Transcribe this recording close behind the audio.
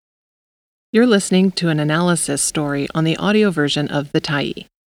You're listening to an analysis story on the audio version of The Tyee.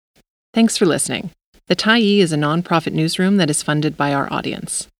 Thanks for listening. The Tyee is a nonprofit newsroom that is funded by our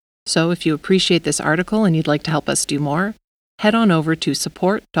audience. So if you appreciate this article and you'd like to help us do more, head on over to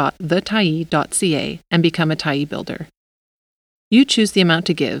support.thetyee.ca and become a Tyee builder. You choose the amount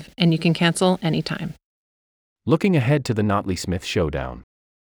to give, and you can cancel anytime. Looking ahead to the Notley-Smith Showdown.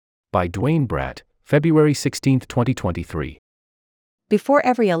 By Dwayne Bratt, February 16, 2023. Before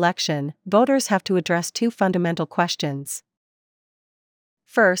every election, voters have to address two fundamental questions.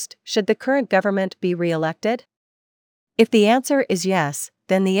 First, should the current government be re-elected? If the answer is yes,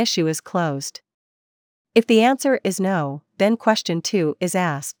 then the issue is closed. If the answer is no, then question 2 is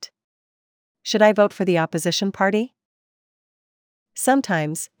asked. Should I vote for the opposition party?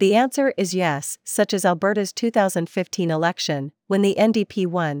 Sometimes, the answer is yes, such as Alberta's 2015 election, when the NDP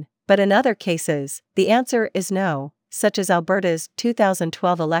won, but in other cases, the answer is no, such as Alberta's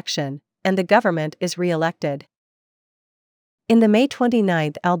 2012 election, and the government is re-elected. In the May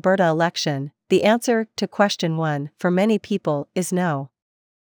 29 Alberta election, the answer to question 1 for many people is no.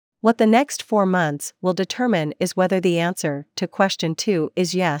 What the next 4 months will determine is whether the answer to question 2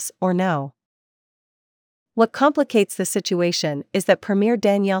 is yes or no. What complicates the situation is that Premier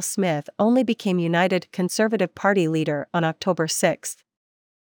Danielle Smith only became United Conservative Party leader on October 6.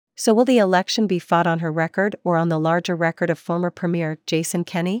 So will the election be fought on her record or on the larger record of former Premier Jason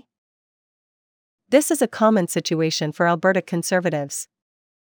Kenney? This is a common situation for Alberta Conservatives.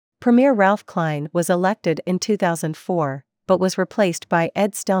 Premier Ralph Klein was elected in 2004, but was replaced by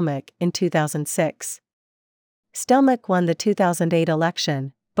Ed Stelmach in 2006. Stelmach won the 2008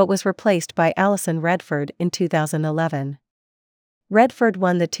 election, but was replaced by Alison Redford in 2011. Redford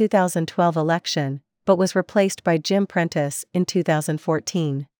won the 2012 election, but was replaced by Jim Prentice in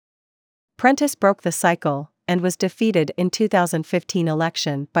 2014. Prentice broke the cycle, and was defeated in 2015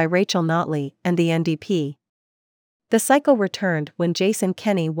 election by Rachel Notley and the NDP. The cycle returned when Jason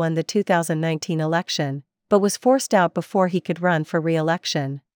Kenney won the 2019 election, but was forced out before he could run for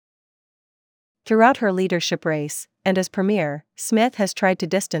re-election. Throughout her leadership race, and as Premier, Smith has tried to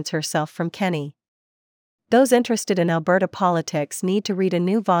distance herself from Kenney. Those interested in Alberta politics need to read a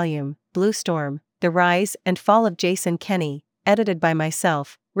new volume, Blue Storm, The Rise and Fall of Jason Kenney, edited by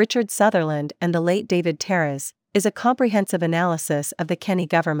myself, Richard Sutherland and the late David Terraz, is a comprehensive analysis of the Kenney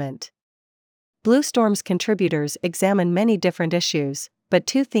government. Blue Storm's contributors examine many different issues, but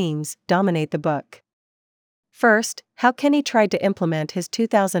two themes dominate the book. First, how Kenney tried to implement his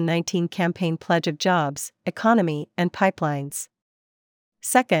 2019 campaign pledge of jobs, economy, and pipelines.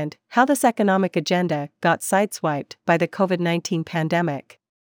 Second, how this economic agenda got sideswiped by the COVID-19 pandemic.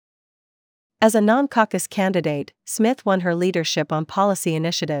 As a non-caucus candidate, Smith won her leadership on policy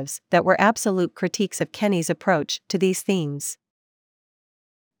initiatives that were absolute critiques of Kenney's approach to these themes.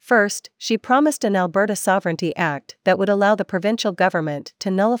 First, she promised an Alberta Sovereignty Act that would allow the provincial government to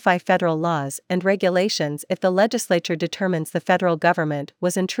nullify federal laws and regulations if the legislature determines the federal government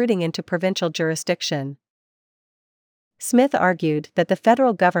was intruding into provincial jurisdiction. Smith argued that the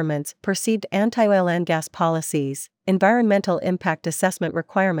federal government's perceived anti-oil and gas policies, environmental impact assessment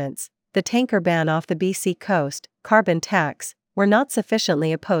requirements, the tanker ban off the BC coast, carbon tax, were not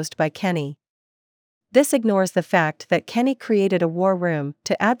sufficiently opposed by Kenney. This ignores the fact that Kenney created a war room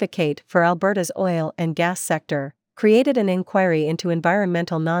to advocate for Alberta's oil and gas sector, created an inquiry into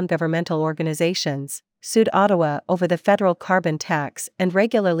environmental non-governmental organizations, sued Ottawa over the federal carbon tax and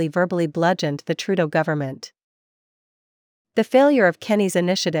regularly verbally bludgeoned the Trudeau government. The failure of Kenney's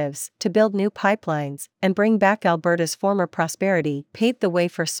initiatives to build new pipelines and bring back Alberta's former prosperity paved the way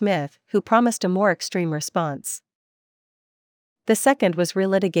for Smith, who promised a more extreme response. The second was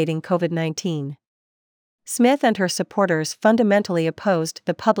relitigating COVID-19. Smith and her supporters fundamentally opposed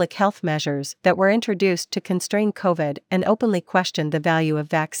the public health measures that were introduced to constrain COVID and openly questioned the value of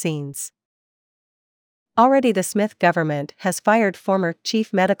vaccines. Already the Smith government has fired former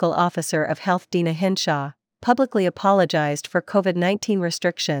Chief Medical Officer of Health Dina Hinshaw, publicly apologized for COVID-19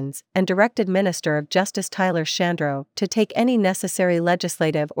 restrictions, and directed Minister of Justice Tyler Shandro to take any necessary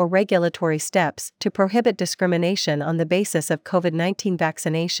legislative or regulatory steps to prohibit discrimination on the basis of COVID-19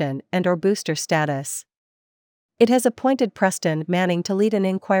 vaccination and/or booster status. It has appointed Preston Manning to lead an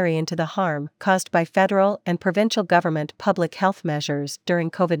inquiry into the harm caused by federal and provincial government public health measures during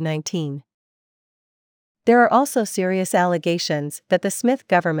COVID-19. There are also serious allegations that the Smith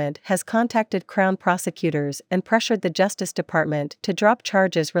government has contacted Crown prosecutors and pressured the Justice Department to drop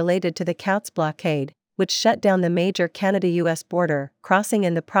charges related to the Coutts blockade, which shut down the major Canada-US border crossing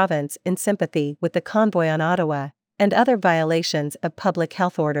in the province in sympathy with the convoy on Ottawa, and other violations of public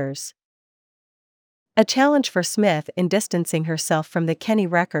health orders. A challenge for Smith in distancing herself from the Kenney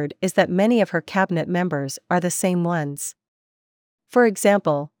record is that many of her cabinet members are the same ones. For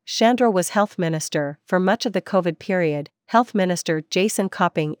example, Chandra was health minister for much of the COVID period, Health Minister Jason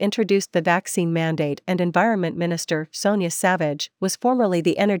Copping introduced the vaccine mandate, and Environment Minister Sonia Savage was formerly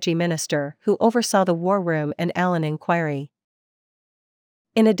the Energy Minister who oversaw the War Room and Allen inquiry.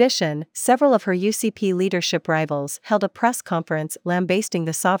 In addition, several of her UCP leadership rivals held a press conference lambasting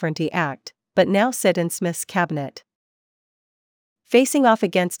the Sovereignty Act, but now sit in Smith's cabinet. Facing off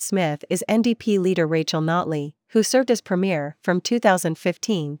against Smith is NDP leader Rachel Notley, who served as Premier from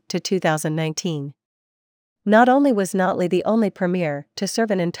 2015 to 2019. Not only was Notley the only Premier to serve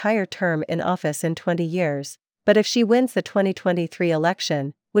an entire term in office in 20 years, but if she wins the 2023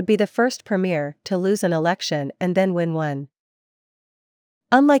 election, would be the first Premier to lose an election and then win one.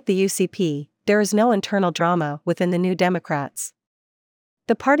 Unlike the UCP, there is no internal drama within the New Democrats.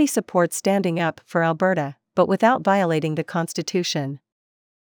 The party supports standing up for Alberta, but without violating the Constitution.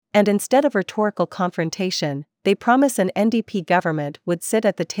 And instead of rhetorical confrontation, they promise an NDP government would sit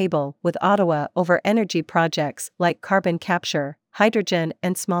at the table with Ottawa over energy projects like carbon capture, hydrogen,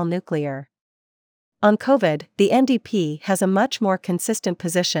 and small nuclear. On COVID, the NDP has a much more consistent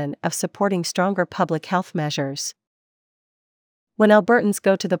position of supporting stronger public health measures. When Albertans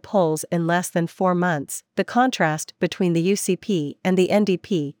go to the polls in less than 4 months, the contrast between the UCP and the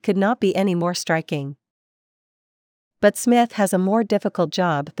NDP could not be any more striking. But Smith has a more difficult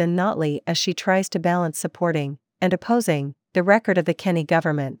job than Notley as she tries to balance supporting and opposing the record of the Kenney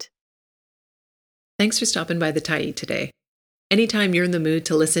government. Thanks for stopping by the Tyee today. Anytime you're in the mood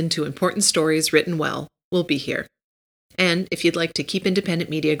to listen to important stories written well, we'll be here. And if you'd like to keep independent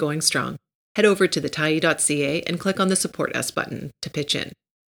media going strong, head over to thetyee.ca and click on the Support Us button to pitch in.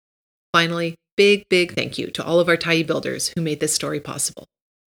 Finally, big thank you to all of our Tyee builders who made this story possible.